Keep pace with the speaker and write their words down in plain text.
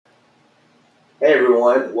Hey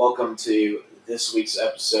everyone, welcome to this week's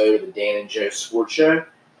episode of the Dan and Joe Sports Show.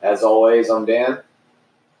 As always, I'm Dan.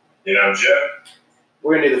 And I'm Joe.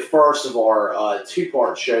 We're going to do the first of our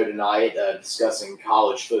two-part show tonight, discussing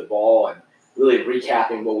college football and really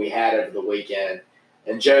recapping what we had over the weekend.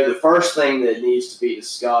 And Joe, the first thing that needs to be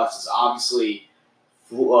discussed is obviously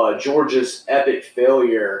Georgia's epic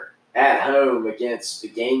failure at home against the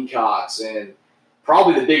Gamecocks, and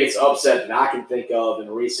probably the biggest upset that I can think of in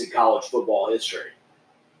recent college football history.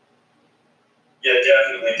 Yeah,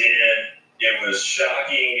 definitely, Dan. It was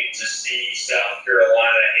shocking to see South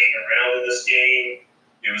Carolina hang around in this game.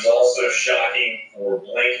 It was also shocking for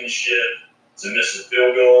Blankenship to miss a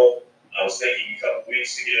field goal. I was thinking a couple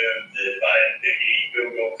weeks ago that if I had picked any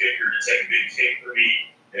field goal kicker to take a big kick for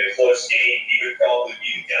me in a close game, he would probably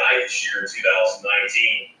be the guy this year in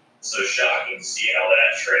 2019. So shocking to see how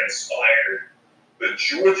that transpired. But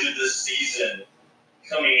Georgia this season,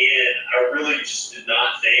 coming in, I really just did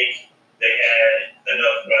not think they had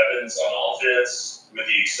enough weapons on offense, with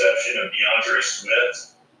the exception of DeAndre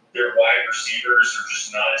Swift. Their wide receivers are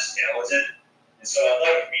just not as talented. And so I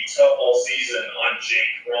thought it would be tough all season on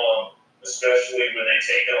Jake Fromm, especially when they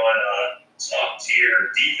take on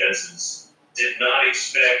top-tier defenses. Did not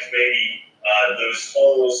expect maybe those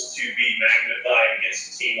holes to be magnified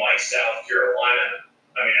against a team like South Carolina.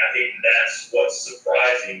 I mean, I think that's what's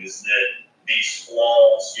surprising is that these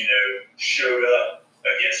flaws, showed up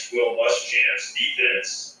against Will Muschamp's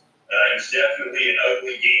defense. It was definitely an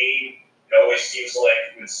ugly game. It always seems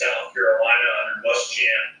like when South Carolina under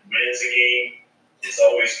Muschamp wins a game, it's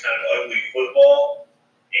always kind of ugly football.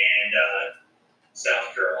 And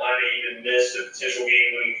South Carolina even missed a potential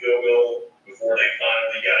game-winning field goal before they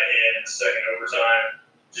finally got ahead in the second overtime.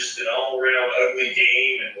 Just an all-around ugly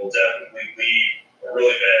game, and will definitely leave a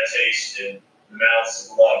really bad taste in the mouths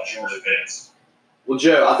of a lot of Georgia fans. Well,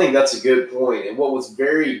 Joe, I think that's a good point. And what was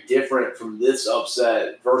very different from this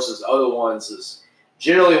upset versus other ones is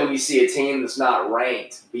generally when you see a team that's not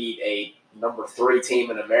ranked beat a number 3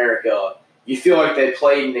 team in America, you feel like they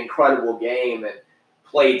played an incredible game and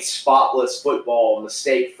played spotless football,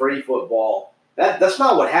 mistake-free football. That's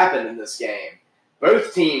not what happened in this game.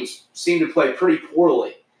 Both teams seemed to play pretty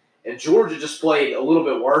poorly, and Georgia just played a little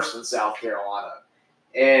bit worse than South Carolina.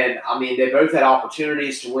 And, I mean, they both had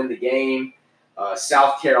opportunities to win the game.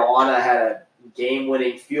 South Carolina had a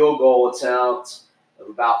game-winning field goal attempt of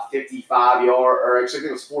about 55 yards, or actually I think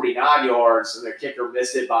it was 49 yards, and their kicker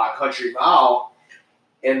missed it by a country mile.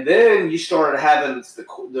 And then you started having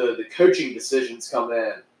the coaching decisions come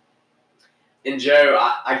in. And, Joe,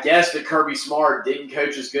 I guess that Kirby Smart didn't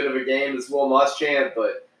coach as good of a game as Will Muschamp,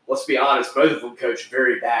 but let's be honest, both of them coached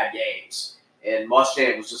very bad games. And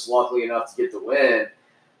Muschamp was just lucky enough to get the win.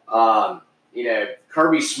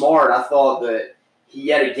 Kirby Smart, I thought that he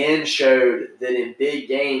yet again showed that in big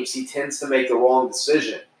games he tends to make the wrong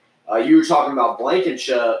decision. You were talking about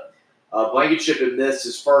Blankenship. Blankenship had missed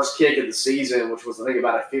his first kick of the season, which was, I think,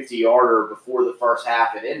 about a 50-yarder before the first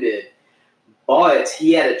half had ended. But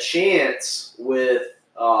he had a chance with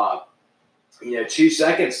 2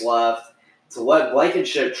 seconds left to let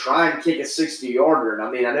Blankenship try and kick a 60-yarder. And,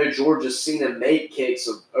 I mean, I know Georgia's seen him make kicks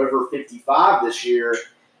of over 55 this year.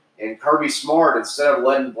 And Kirby Smart, instead of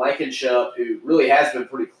letting Blankenship, who really has been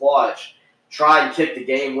pretty clutch, try and kick the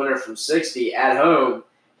game winner from 60 at home,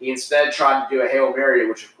 he instead tried to do a Hail Mary,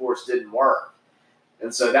 which, of course, didn't work.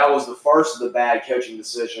 And so that was the first of the bad coaching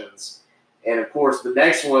decisions. And, of course, the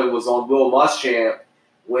next one was on Will Muschamp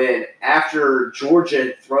when, after Georgia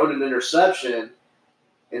had thrown an interception,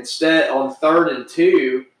 instead on 3rd and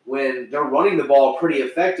 2, when they're running the ball pretty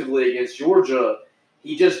effectively against Georgia,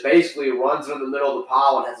 he just basically runs in the middle of the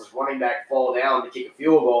pile and has his running back fall down to kick a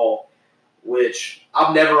field goal, which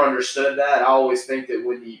I've never understood that. I always think that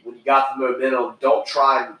when you got the momentum, don't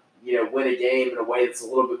try and win a game in a way that's a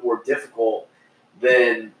little bit more difficult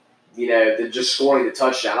than just scoring the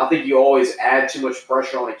touchdown. I think you always add too much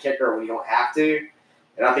pressure on a kicker when you don't have to,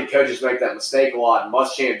 and I think coaches make that mistake a lot. And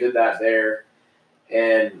Muschamp did that there,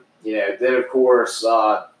 and then of course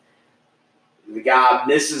the guy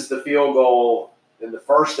misses the field goal in the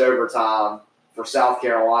first overtime for South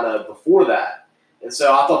Carolina before that. And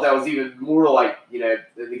so I thought that was even more like,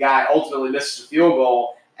 the guy ultimately misses a field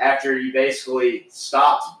goal after you basically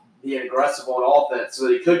stopped being aggressive on offense so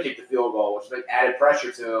that he could kick the field goal, which added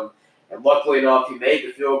pressure to him. And luckily enough, he made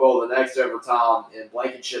the field goal the next overtime, and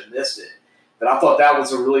Blankenship missed it. But I thought that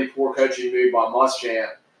was a really poor coaching move by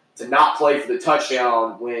Muschamp to not play for the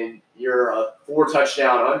touchdown when you're a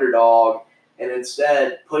 4-touchdown underdog, and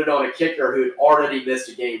instead put it on a kicker who had already missed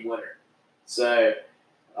a game winner. So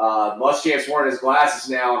Muschamp's wearing his glasses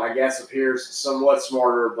now, and I guess appears somewhat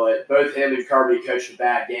smarter. But both him and Kirby coached a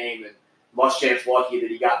bad game, and Muschamp's lucky that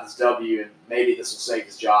he got this W, and maybe this will save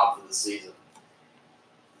his job for the season.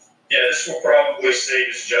 Yeah, this will probably save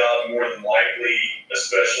his job more than likely,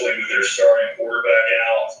 especially with their starting quarterback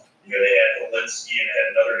out. They had Walensky and had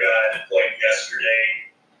another guy that played yesterday.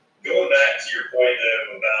 Going back to your point,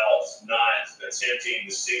 though, about not attempting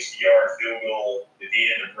the 60-yard field goal at the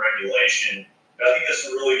end of regulation, I think that's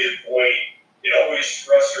a really good point. It always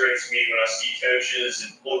frustrates me when I see coaches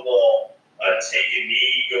in football take a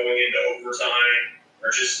knee going into overtime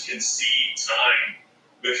or just concede time,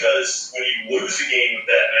 because when you lose a game of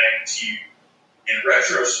that magnitude, in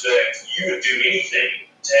retrospect, you would do anything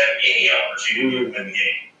to have any opportunity to win the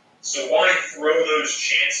game. So why throw those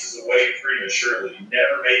chances away prematurely?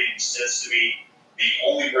 Never made any sense to me. The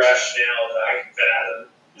only rationale that I can fathom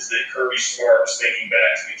is that Kirby Smart was thinking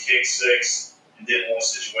back to the kick six and didn't want a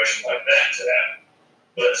situation like that to happen.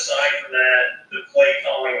 But aside from that, the play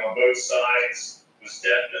calling on both sides was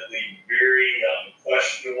definitely very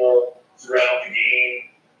questionable throughout the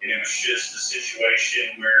game, and it was just a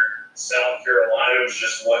situation where South Carolina was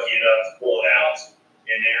just lucky enough to pull it out.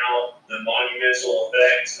 And now the monumental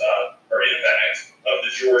effect or impact of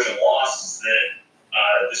the Georgia loss is that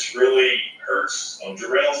this really hurts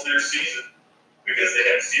derails their season, because they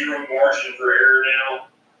have zero margin for error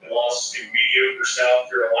now. They lost to a mediocre South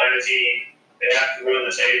Carolina team. They have to run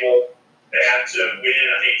the table. They have to win,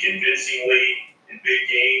 I think, convincingly in big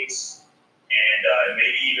games. And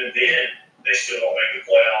maybe even then they still don't make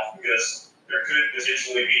the playoff, because there could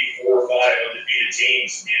potentially be 4 or 5 undefeated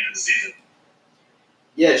teams at the end of the season.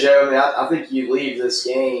 Yeah, Joe, I think you leave this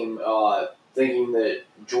game thinking that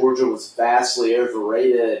Georgia was vastly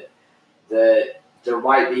overrated, that there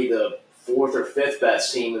might be the 4th or 5th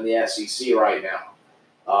best team in the SEC right now.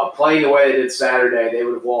 Playing the way they did Saturday, they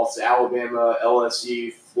would have lost to Alabama,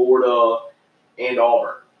 LSU, Florida, and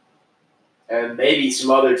Auburn, and maybe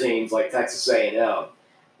some other teams like Texas A&M.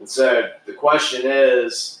 And so the question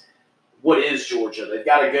is, what is Georgia? They've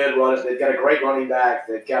got a good run. They've got a great running back.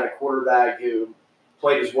 They've got a quarterback who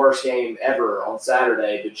played his worst game ever on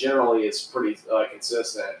Saturday, but generally it's pretty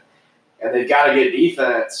consistent. And they've got a good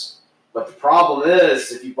defense. But the problem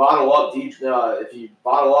is, if you bottle up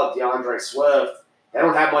DeAndre Swift, they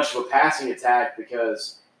don't have much of a passing attack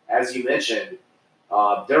because, as you mentioned,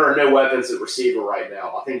 there are no weapons at receiver right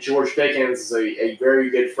now. I think George Pickens is a very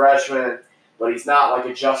good freshman, but he's not like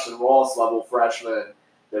a Justin Ross level freshman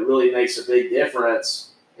that really makes a big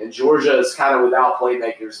difference. And Georgia is kind of without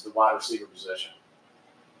playmakers at the wide receiver position.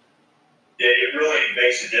 Yeah, it really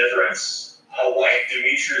makes a difference. I like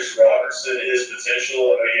Demetrius Robertson and his potential. I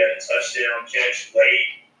know he had a touchdown catch late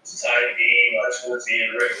to tie the game towards the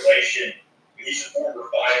end of regulation. He's a former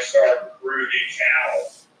 5-star recruit at Cal,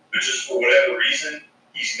 but just for whatever reason,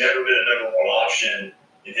 he's never been a number 1 option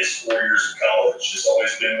in his 4 years of college. He's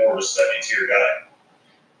always been more of a second-tier guy.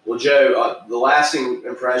 Well, Joe, the lasting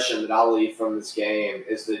impression that I'll leave from this game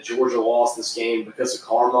is that Georgia lost this game because of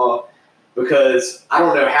karma. Because I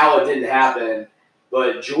don't know how it didn't happen,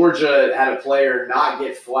 but Georgia had a player not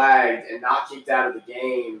get flagged and not kicked out of the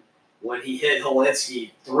game when he hit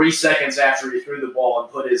Walensky 3 seconds after he threw the ball and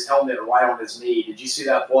put his helmet right on his knee. Did you see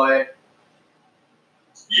that play?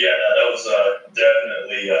 Yeah, that was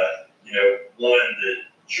definitely one that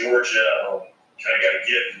Georgia kind of got a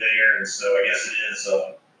gift there, and so I guess it is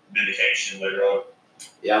vindication later on.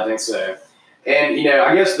 Yeah, I think so. And,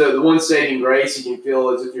 I guess the one saving grace you can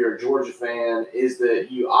feel as if you're a Georgia fan is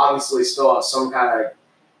that you obviously still have some kind of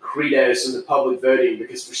credos in the public voting,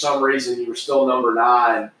 because for some reason you were still number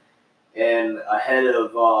 9 and ahead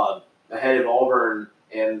of Auburn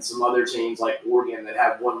and some other teams like Oregon that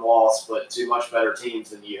have 1 loss but 2 much better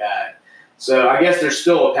teams than you had. So I guess there's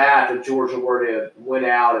still a path if Georgia were to win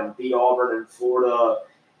out and beat Auburn and Florida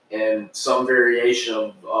and some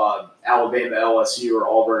variation of Alabama, LSU, or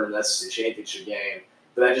Auburn in the SEC championship game.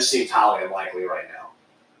 But that just seems highly unlikely right now.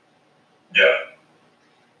 Yeah.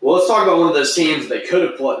 Well, let's talk about one of those teams they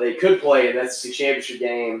could play in the SEC championship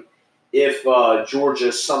game if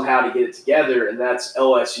Georgia somehow to get it together, and that's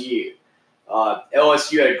LSU.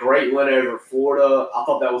 LSU had a great win over Florida. I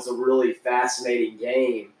thought that was a really fascinating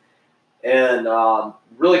game. And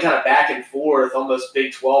really kind of back and forth, almost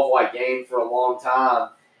Big 12-like game for a long time.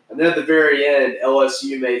 And then at the very end,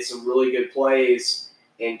 LSU made some really good plays,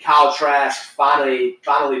 and Kyle Trask finally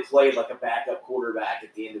played like a backup quarterback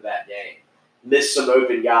at the end of that game. Missed some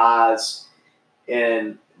open guys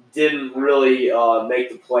and didn't really make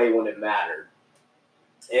the play when it mattered.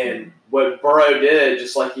 And what Burrow did,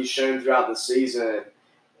 just like he's shown throughout the season,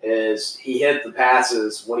 is he hit the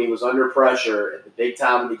passes when he was under pressure at the big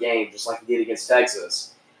time of the game, just like he did against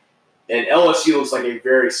Texas. And LSU looks like a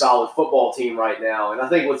very solid football team right now. And I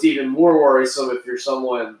think what's even more worrisome if you're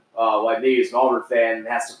someone like me who's an Auburn fan and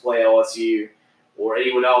has to play LSU, or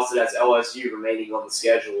anyone else that has LSU remaining on the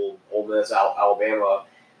schedule, Ole Miss, Alabama,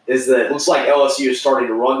 is that it looks like LSU is starting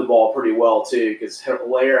to run the ball pretty well too, because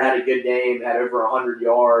Hilaire had a good game, had over 100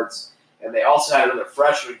 yards, and they also had another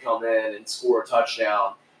freshman come in and score a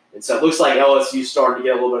touchdown. And so it looks like LSU is starting to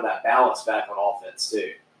get a little bit of that balance back on offense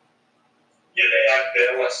too. Yeah, they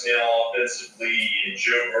have balance now offensively, and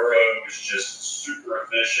Joe Burrow was just super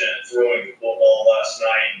efficient throwing the football last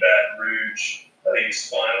night in Baton Rouge. I think his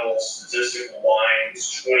final statistical line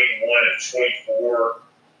was 21 of 24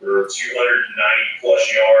 for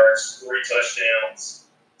 290-plus yards, 3 touchdowns,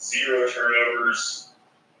 0 turnovers.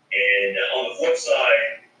 And on the flip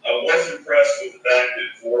side, I was impressed with the fact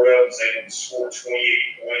that Florida was able to score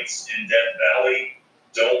 28 points in Death Valley.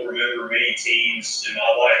 Don't remember many teams in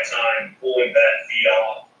my lifetime pulling that feat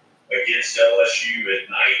off against LSU at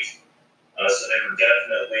night. So they were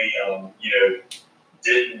definitely,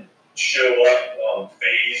 didn't show up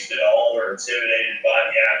phased at all or intimidated by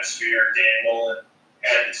the atmosphere. Dan Mullen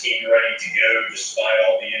had the team ready to go despite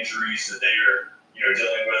all the injuries that they are,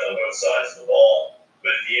 dealing with on both sides of the ball. But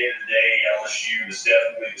at the end of the day, LSU is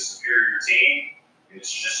definitely the superior team.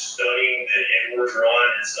 It's just stunning that Ed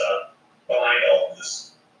Orgeron is behind all of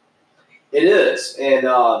this. It is. And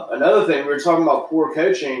another thing, we were talking about poor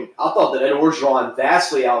coaching. I thought that Ed Orgeron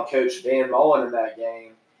vastly outcoached Dan Mullen in that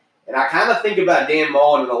game. And I kind of think about Dan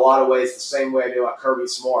Mullen in a lot of ways the same way I do about Kirby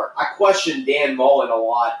Smart. I question Dan Mullen a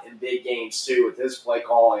lot in big games, too, with his play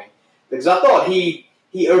calling. Because I thought he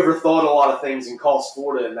overthought a lot of things and cost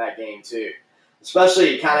Florida in that game, too.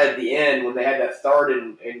 Especially kind of at the end when they had that third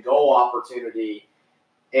and goal opportunity.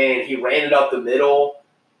 And he ran it up the middle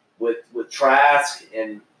with Trask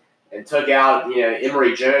and took out,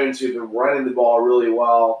 Emory Jones, who'd been running the ball really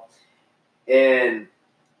well. And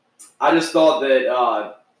I just thought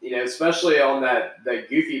that, especially on that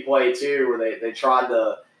goofy play, too, where they tried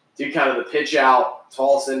to do kind of the pitch out,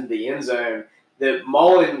 toss into the end zone, that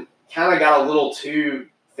Mullen kind of got a little too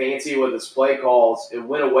fancy with his play calls and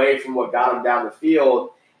went away from what got him down the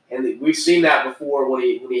field. And we've seen that before when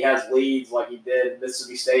he has leads like he did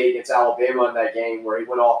Mississippi State against Alabama in that game where he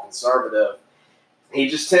went all conservative. He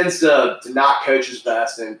just tends to not coach his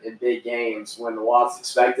best in big games when a lot's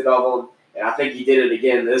expected of him. And I think he did it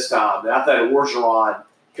again this time. And I thought Orgeron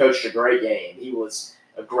coached a great game. He was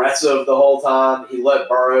aggressive the whole time. He let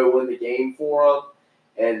Burrow win the game for him.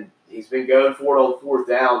 And he's been going for it on fourth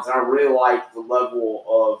downs. And I really like the level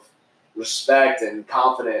of respect and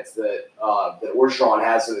confidence that Orgeron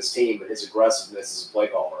has in his team and his aggressiveness as a play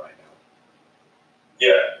caller right now.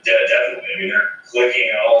 Yeah, definitely. I mean, they're clicking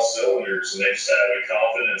on all cylinders, and they just have a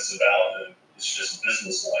confidence about them. It's just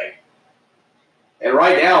business-like. And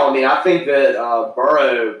right now, I think that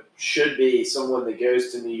Burrow should be someone that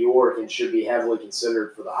goes to New York and should be heavily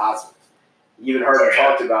considered for the Heisman. You even heard him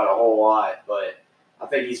talked about a whole lot, but I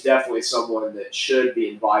think he's definitely someone that should be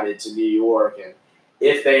invited to New York. And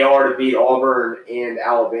if they are to beat Auburn and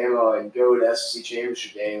Alabama and go to the SEC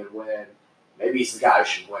Championship game and win, maybe he's the guy who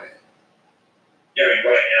should win it. Yeah, right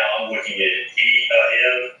now I'm looking at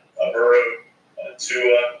him, Burrow,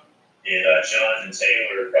 Tua, and Jonathan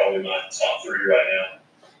Taylor are probably my top 3 right now.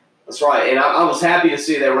 That's right, and I was happy to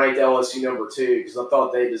see they ranked LSU number 2 because I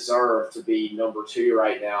thought they deserved to be number 2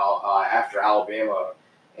 right now after Alabama.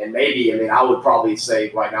 And maybe, I would probably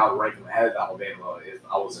say right now I would rank them ahead of Alabama if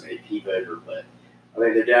I was an AP voter, but I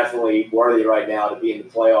think they're definitely worthy right now to be in the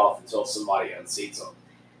playoff until somebody unseats them.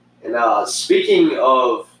 And speaking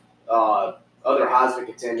of other Heisman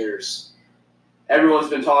contenders, everyone's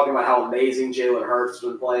been talking about how amazing Jalen Hurts has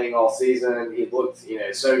been playing all season. He looked,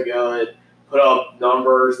 so good, put up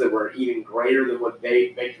numbers that were even greater than what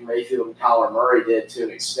Baker Mayfield and Kyler Murray did to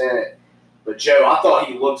an extent. But, Joe, I thought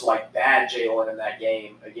he looked like bad Jalen in that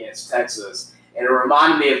game against Texas. And it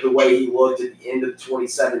reminded me of the way he looked at the end of the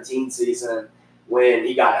 2017 season when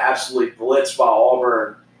he got absolutely blitzed by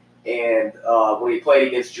Auburn. And when he played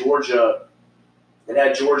against Georgia, and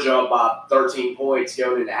had Georgia up by 13 points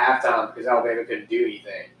going into halftime because Alabama couldn't do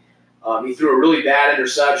anything. He threw a really bad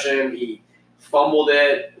interception. He fumbled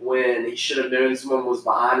it when he should have known someone was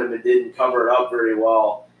behind him and didn't cover it up very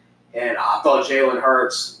well. And I thought Jalen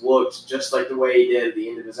Hurts looked just like the way he did at the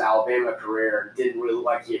end of his Alabama career and didn't really look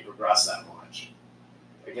like he had progressed that much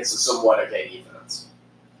against a somewhat okay defense.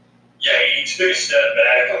 Yeah, he took a step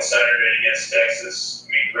back on Saturday against Texas.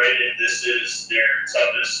 Granted, this is their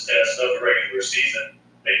toughest test of the regular season.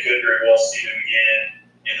 They could very well see them again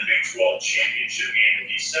in the Big 12 championship game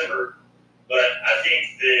in December. But I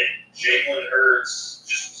think that Jalen Hurts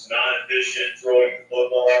just was not efficient throwing the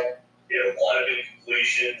football. He had a lot of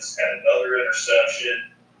incompletions, had another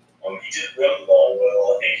interception. He didn't run the ball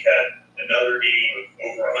well. I think had another game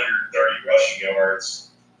of over 130 rushing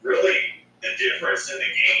yards. Really, the difference in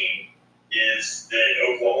the game is that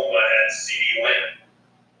Oklahoma had CeeDee Lamb.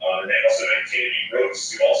 And they also had Kennedy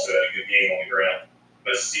Brooks, who also had a good game on the ground.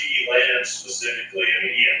 But CeeDee Lamb specifically, I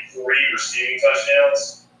mean, he had 3 receiving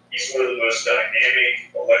touchdowns. He's one of the most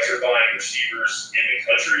dynamic, electrifying receivers in the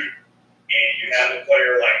country. And you have a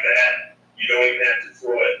player like that, you don't even have to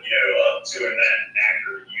throw it, up to him that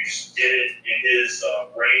accurate. You just get it in his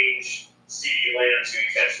range. CeeDee Lamb's going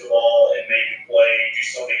to catch the ball and make a play, do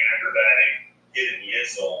something acrobatic, get in the end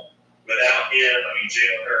zone. Without him, I mean,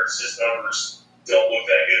 Jalen Hurts, his numbers don't look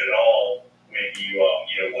that good at all when you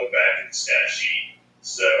look back at the stat sheet.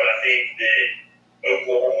 So I think that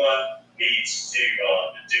Oklahoma needs to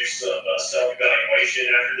do some self-evaluation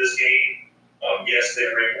after this game. Yes, they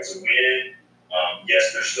were able to win.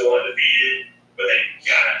 Yes, they're still undefeated, but they've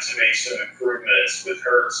got to make some improvements with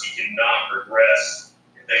Hurts. He cannot regress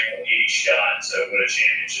if they want any shot to win a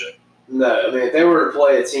championship. No, I mean, if they were to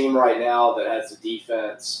play a team right now that has a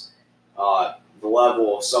defense the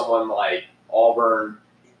level of someone like Auburn,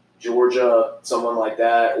 Georgia, someone like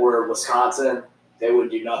that, or Wisconsin, they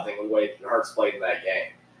would do nothing with the way Hurts played in that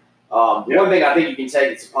game. One thing I think you can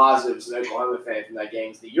take as a positive as an Oklahoma fan from that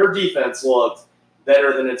game is that your defense looked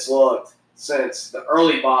better than it's looked since the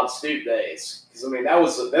early Bob Stoops days. Because, I mean,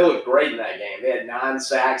 they looked great in that game. They had 9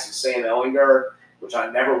 sacks of Sam Ehlinger, which I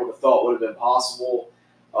never would have thought would have been possible.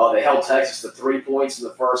 They held Texas to 3 points in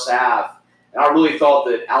the first half. And I really thought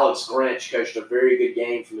that Alex Grinch coached a very good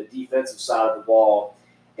game from the defensive side of the ball.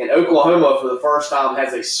 And Oklahoma, for the first time,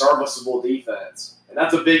 has a serviceable defense. And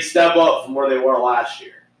that's a big step up from where they were last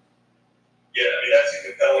year. Yeah, I mean, that's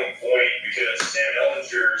a compelling point because Sam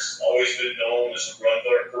Ehlinger's always been known as a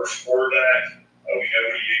run-first quarterback. We know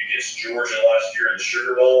he did against Georgia last year in the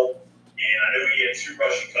Sugar Bowl. And I know he had 2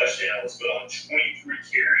 rushing touchdowns, but on 23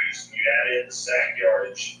 carries, when you add in the sack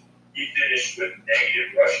yardage, he finished with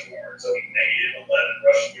negative rushing yards. I mean, negative 11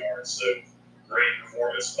 rushing yards. So, great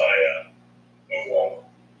performance by Oklahoma.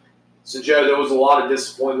 So, Joe, there was a lot of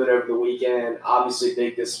disappointment over the weekend. Obviously,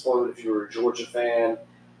 big disappointment if you were a Georgia fan.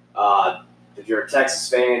 If you're a Texas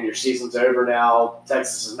fan, your season's over now.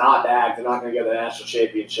 Texas is not back. They're not going to go to the national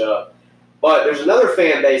championship. But there's another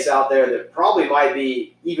fan base out there that probably might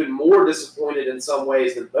be even more disappointed in some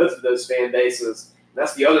ways than both of those fan bases. And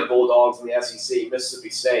that's the other Bulldogs in the SEC, Mississippi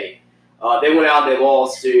State. They went out and they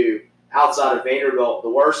lost to, outside of Vanderbilt, the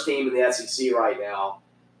worst team in the SEC right now.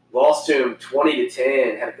 Lost to them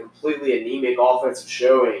 20-10, had a completely anemic offensive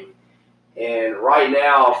showing. And right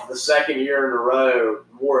now, for the second year in a row,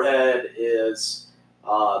 Moorhead is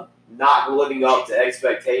not living up to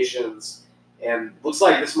expectations. And looks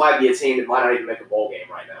like this might be a team that might not even make a bowl game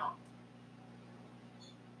right now.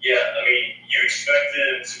 Yeah, I mean, you expect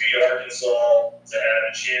them to beat Arkansas, to have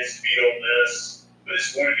a chance to beat Ole Miss, but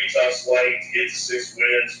it's going to be tough sledding to get to 6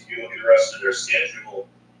 wins when you look at the rest of their schedule.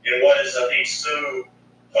 And what is, I think, so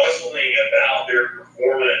puzzling about their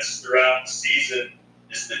performance throughout the season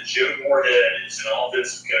is that Joe Moorhead is an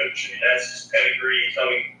offensive coach. I mean, that's his pedigree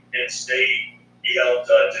coming in state. He helped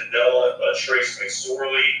develop Trace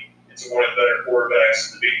McSorley into one of the better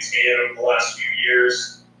quarterbacks in the Big Ten over the last few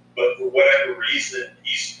years. But for whatever reason,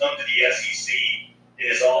 he's come to the SEC, and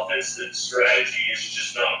his offensive strategy is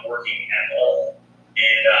just not working at all.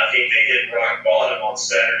 And I think they hit rock bottom on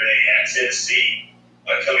Saturday at Tennessee.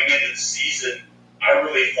 Coming into the season, I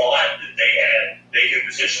really thought that they could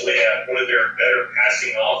potentially have one of their better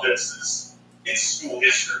passing offenses in school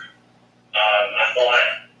history. I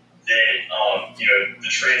thought that the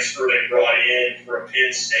transfer they brought in from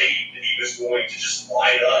Penn State, that he was going to just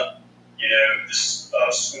light up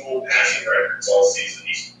the school passing records all season.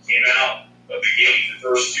 He came out of the gate the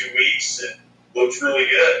first 2 weeks and looked really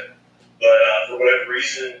good. But for whatever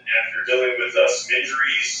reason, after dealing with some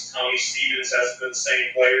injuries, Tommy Stevens hasn't been the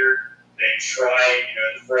same player. They tried,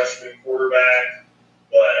 the freshman quarterback,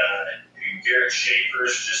 but Garrett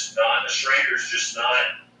Schaefer's just not, the Schrader's just not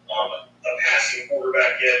a passing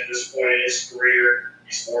quarterback yet at this point in his career.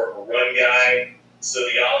 He's more of a run guy. So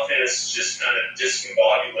the offense is just kind of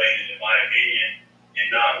discombobulated, in my opinion,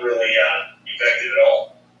 and not really effective at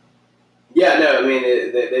all. Yeah, no, I mean,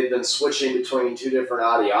 they've been switching between 2 different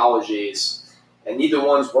ideologies, and neither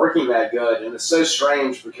one's working that good. And it's so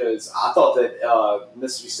strange because I thought that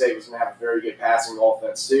Mississippi State was going to have a very good passing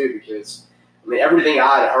offense too because, I mean, everything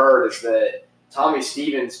I had heard is that Tommy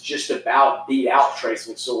Stevens just about beat out Trace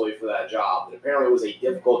McSorley for that job. And apparently it was a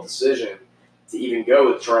difficult decision to even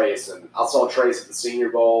go with Trace. And I saw Trace at the Senior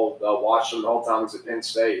Bowl, watched him the whole time he was at Penn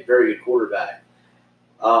State. Very good quarterback.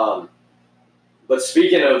 But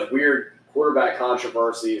speaking of weird quarterback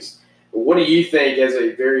controversies, what do you think, as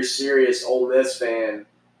a very serious Ole Miss fan,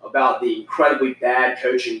 about the incredibly bad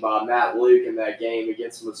coaching by Matt Luke in that game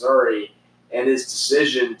against Missouri and his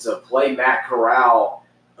decision to play Matt Corral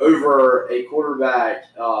over a quarterback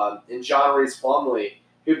in John Reese Plumlee,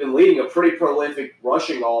 who'd been leading a pretty prolific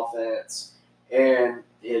rushing offense and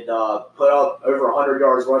had put up over 100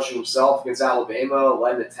 yards rushing himself against Alabama,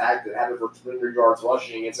 led an attack that had over 200 yards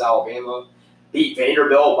rushing against Alabama, beat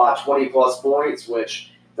Vanderbilt by 20-plus points,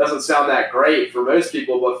 which doesn't sound that great for most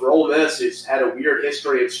people, but for Ole Miss, who's had a weird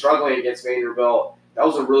history of struggling against Vanderbilt, that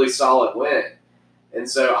was a really solid win. And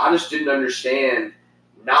so I just didn't understand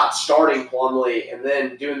not starting Plumlee and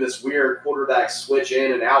then doing this weird quarterback switch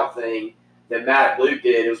in and out thing that Matt Luke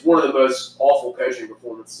did. It was one of the most awful coaching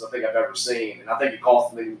performances I think I've ever seen, and I think it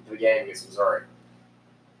cost them the game against Missouri.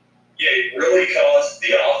 Yeah, it really caused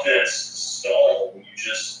the offense to stall when you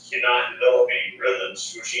just cannot develop any rhythm,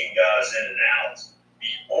 switching guys in and out.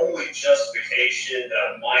 The only justification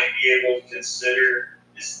that I might be able to consider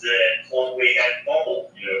is that Plumlee had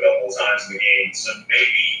fumbled, a couple of times in the game. So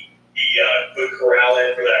maybe he put Corral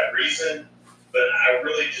in for that reason. But I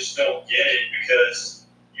really just don't get it, because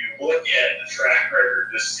you look at the track record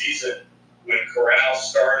this season. When Corral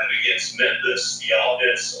started against Memphis, the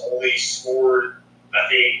offense only scored, I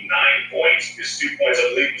think, 9 points, because 2 points, I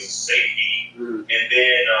believe, was a safety. And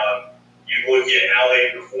then you look at how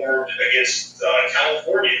they performed against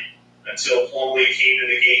California until Plumlee came to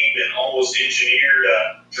the game and almost engineered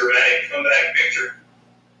a dramatic comeback victory.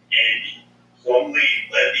 And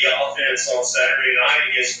Plumlee led the offense on Saturday night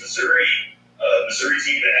against Missouri, a Missouri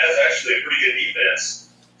team that has actually a pretty good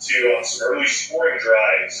defense, to some early scoring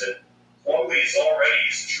drives. And Plumlee is already,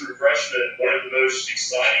 as a true freshman, one of the most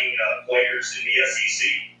exciting players in the SEC.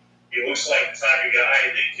 He looks like the type of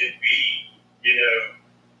guy that could be, the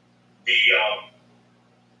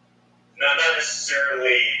not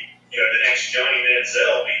necessarily the next Johnny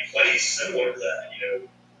Manziel, but he plays similar to that.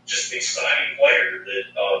 Just an exciting player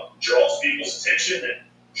that draws people's attention and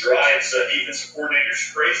drives defensive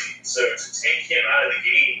coordinators crazy. So to take him out of the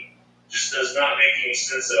game just does not make any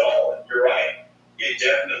sense at all. And you're right, it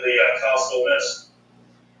definitely cost Ole Miss.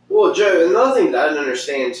 Well, Joe, another thing that I didn't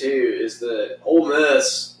understand, too, is that Ole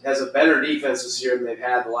Miss has a better defense this year than they've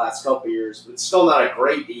had the last couple of years, but it's still not a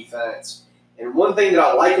great defense. And one thing that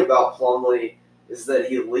I like about Plumlee is that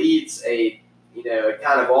he leads a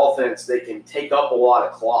kind of offense that can take up a lot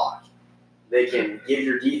of clock. They can give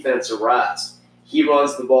your defense a rest. He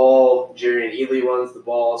runs the ball, Jerrion Ealy runs the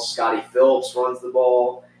ball, Scotty Phillips runs the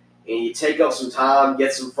ball, and you take up some time,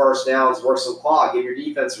 get some first downs, work some clock, give your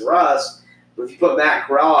defense a rest. But if you put Matt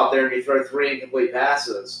Corral out there and you throw 3 incomplete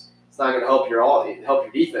passes, it's not going to help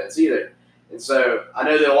your defense either. And so I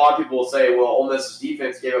know that a lot of people will say, well, Ole Miss's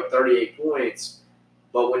defense gave up 38 points,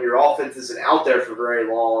 but when your offense isn't out there for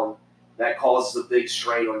very long, that causes a big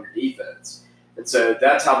strain on your defense. And so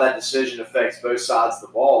that's how that decision affects both sides of the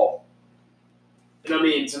ball. And I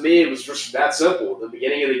mean, to me, it was just that simple. At the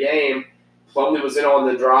beginning of the game, Plumlee was in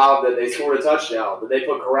on the drive that they scored a touchdown, but they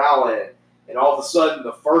put Corral in. And all of a sudden,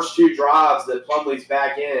 the first 2 drives that Plumlee's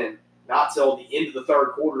back in, not till the end of the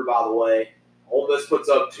third quarter, by the way, Ole Miss puts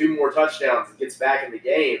up 2 more touchdowns and gets back in the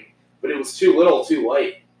game. But it was too little, too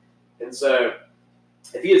late. And so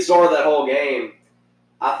if he had started that whole game,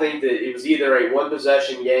 I think that it was either a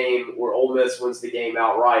one-possession game or Ole Miss wins the game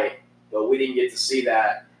outright. But we didn't get to see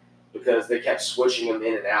that because they kept switching him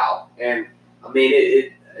in and out. And, I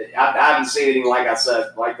mean, I haven't seen anything, like I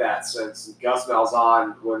said, like that since Gus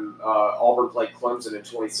Malzahn when Auburn played Clemson in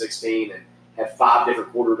 2016 and had 5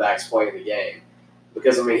 different quarterbacks playing the game.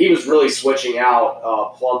 Because, I mean, he was really switching out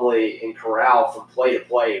Plumlee and Corral from play to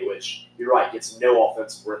play, which, you're right, gets no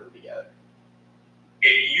offensive rhythm together.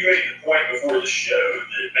 You made the point before the show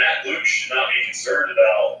that Matt Luke should not be concerned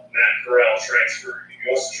about Matt Corral transfer. If he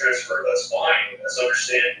wants to transfer, that's fine. That's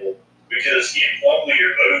understandable. Because he and Plumlee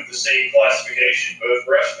are both the same classification, both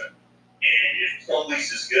freshmen. And if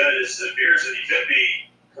Plumlee's as good as it appears that he could be,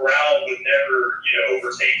 Corral would never,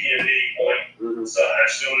 overtake him at any point. Mm-hmm. So I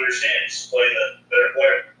just don't understand. Just play the better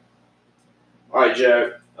player. All right,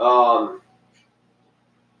 Joe.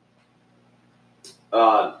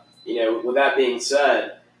 With that being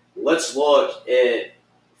said, let's look at,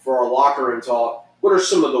 for our locker room talk, what are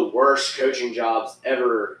some of the worst coaching jobs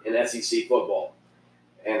ever in SEC football?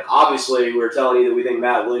 And obviously, we're telling you that we think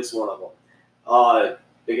Matt Luke's one of them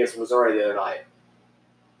against Missouri the other night.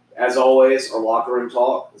 As always, our locker room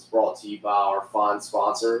talk is brought to you by our fine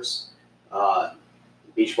sponsors,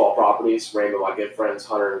 Beach Ball Properties, ran by my good friends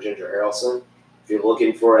Hunter and Ginger Harrelson. If you're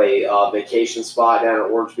looking for a vacation spot down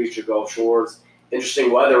at Orange Beach or Gulf Shores,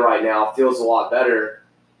 interesting weather right now, feels a lot better.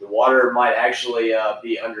 The water might actually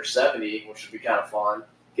be under 70, which would be kind of fun.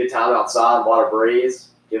 Good time outside, a lot of breeze.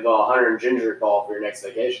 Give Hunter and Ginger a call for your next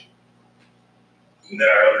vacation. And then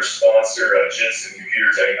our other sponsor, Jensen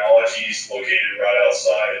Computer Technologies, located right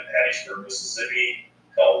outside of Hattiesburg, Mississippi.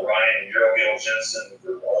 Call Ryan and Gerald Jensen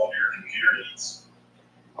for all of your computer needs.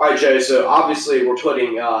 All right, Joe, so obviously we're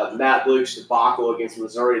putting Matt Luke's debacle against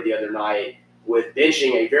Missouri the other night with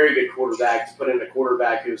benching a very good quarterback to put in a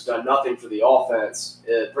quarterback who's done nothing for the offense,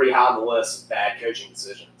 pretty high on the list of bad coaching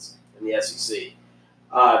decisions in the SEC.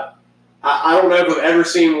 I don't know if I've ever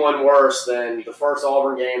seen one worse than the first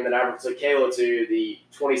Auburn game that I ever took Kayla to, the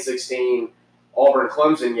 2016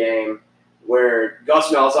 Auburn-Clemson game, where Gus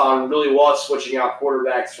Malzahn really was switching out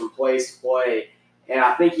quarterbacks from place to play. And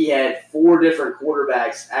I think he had 4 different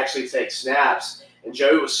quarterbacks actually take snaps. And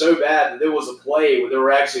Joe, it was so bad that there was a play where there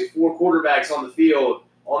were actually 4 quarterbacks on the field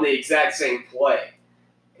on the exact same play.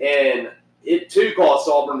 And it, too, cost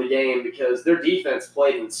Auburn the game because their defense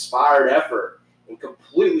played an inspired effort and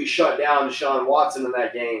completely shut down Deshaun Watson in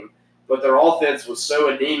that game. But their offense was so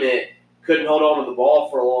anemic, couldn't hold on to the ball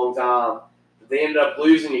for a long time, that they ended up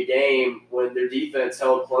losing a game when their defense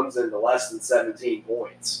held Clemson to less than 17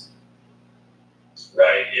 points.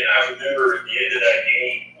 Right, and I remember at the end of that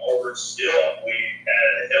game, Auburn still, I believe,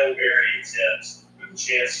 had a Hail Mary attempt with a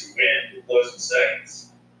chance to win in closing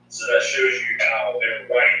seconds. So that shows you how they're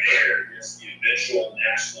right there against the eventual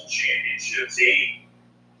national championship team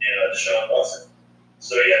in Deshaun Watson.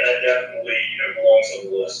 So, yeah, that definitely belongs on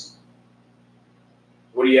the list.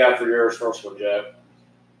 What do you have for yours first one, Joe?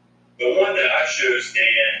 The one that I chose,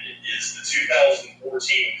 Dan, is the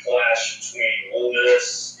 2014 clash between Ole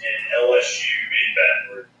Miss and LSU in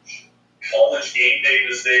Baton Rouge. College Game Day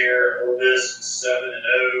was there. Ole Miss was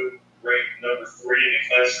 7-0, ranked number 3 in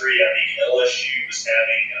the country. I think LSU was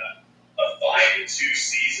having a 5-2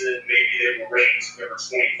 season. Maybe they were ranked number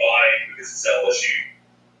 25 because it's LSU.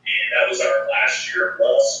 And that was our last year of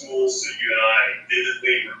law school, so you and I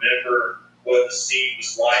vividly remember what the scene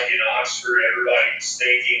was like in Oxford. Everybody was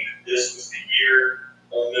thinking that this was the year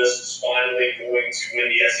Ole Miss was finally going to win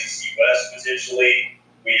the SEC West potentially.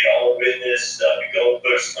 We had all witnessed the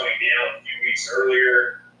goalposts coming down a few weeks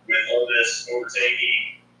earlier with Ole Miss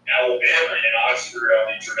overtaking Alabama in Oxford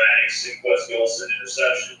on the dramatic Quest Wilson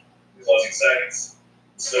interception in the closing seconds.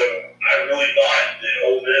 So I really thought that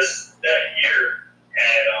Ole Miss that year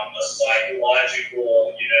had a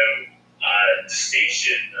psychological,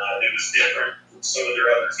 distinction that was different from some of their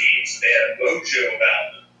other teams. They had a mojo about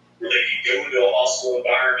them where they could go into a hostile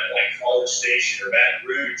environment like College Station or Baton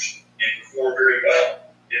Rouge and perform very well.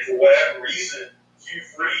 And for whatever reason, Hugh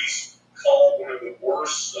Freeze called one of the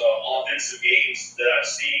worst offensive games that I've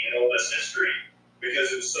seen in Ole Miss history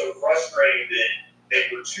because it was so frustrating that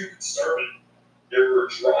they were too conservative. There were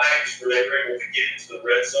drives where they were able to get into the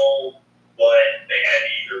red zone, but they had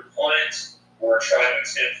to either punt or try to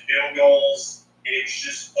attempt field goals, and it was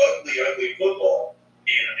just ugly football.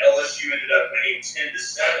 And LSU ended up winning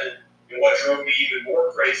 10-7, and what drove me even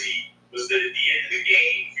more crazy was that at the end of the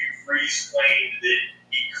game, Hugh Freeze claimed that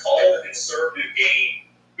he called a conservative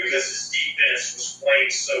game because his defense was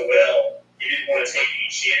playing so well. He didn't want to take any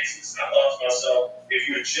chances. And I thought to myself, if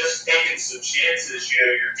you had just taken some chances,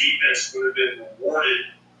 your defense would have been rewarded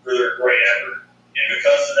for their great effort. And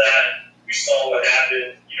because of that, we saw what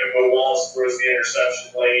happened. Bo Wallace throws the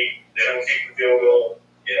interception late. They don't kick the field goal.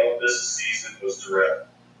 Ole Miss's season was derailed.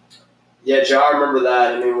 Yeah, Joe, I remember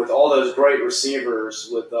that. I mean, with all those great receivers,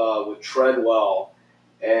 with Treadwell,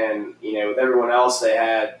 and with everyone else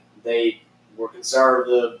they were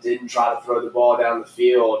conservative, didn't try to throw the ball down the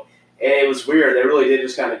field, and it was weird. They really did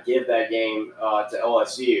just kind of give that game to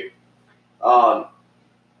LSU.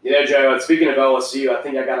 Joe, speaking of LSU, I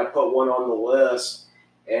think I got to put one on the list.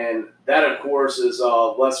 And that, of course, is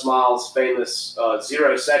Les Miles' famous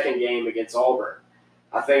 0-second game against Auburn.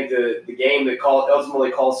 I think the game that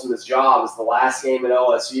ultimately cost him his job is the last game at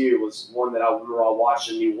LSU was one that I remember I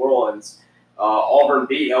watched in New Orleans. Auburn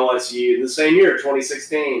beat LSU in the same year,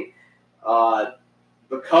 2016,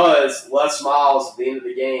 because Les Miles at the end of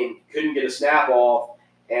the game couldn't get a snap off,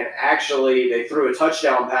 and actually they threw a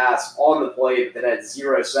touchdown pass on the play that had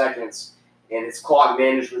 0 seconds. And his clock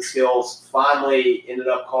management skills finally ended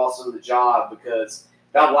up costing him the job because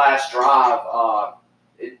that last drive,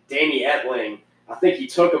 Danny Etling, I think he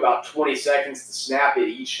took about 20 seconds to snap it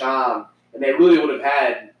each time, and they really would have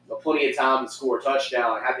had plenty of time to score a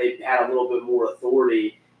touchdown had they had a little bit more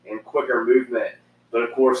authority and quicker movement. But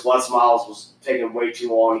of course, Les Miles was taking way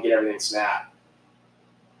too long to get everything snapped.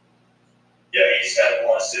 Yeah, he's had a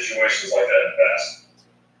lot of situations like that in the past.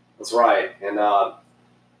 That's right. And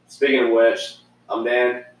speaking of which, I'm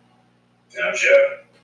Dan. And I'm Joe.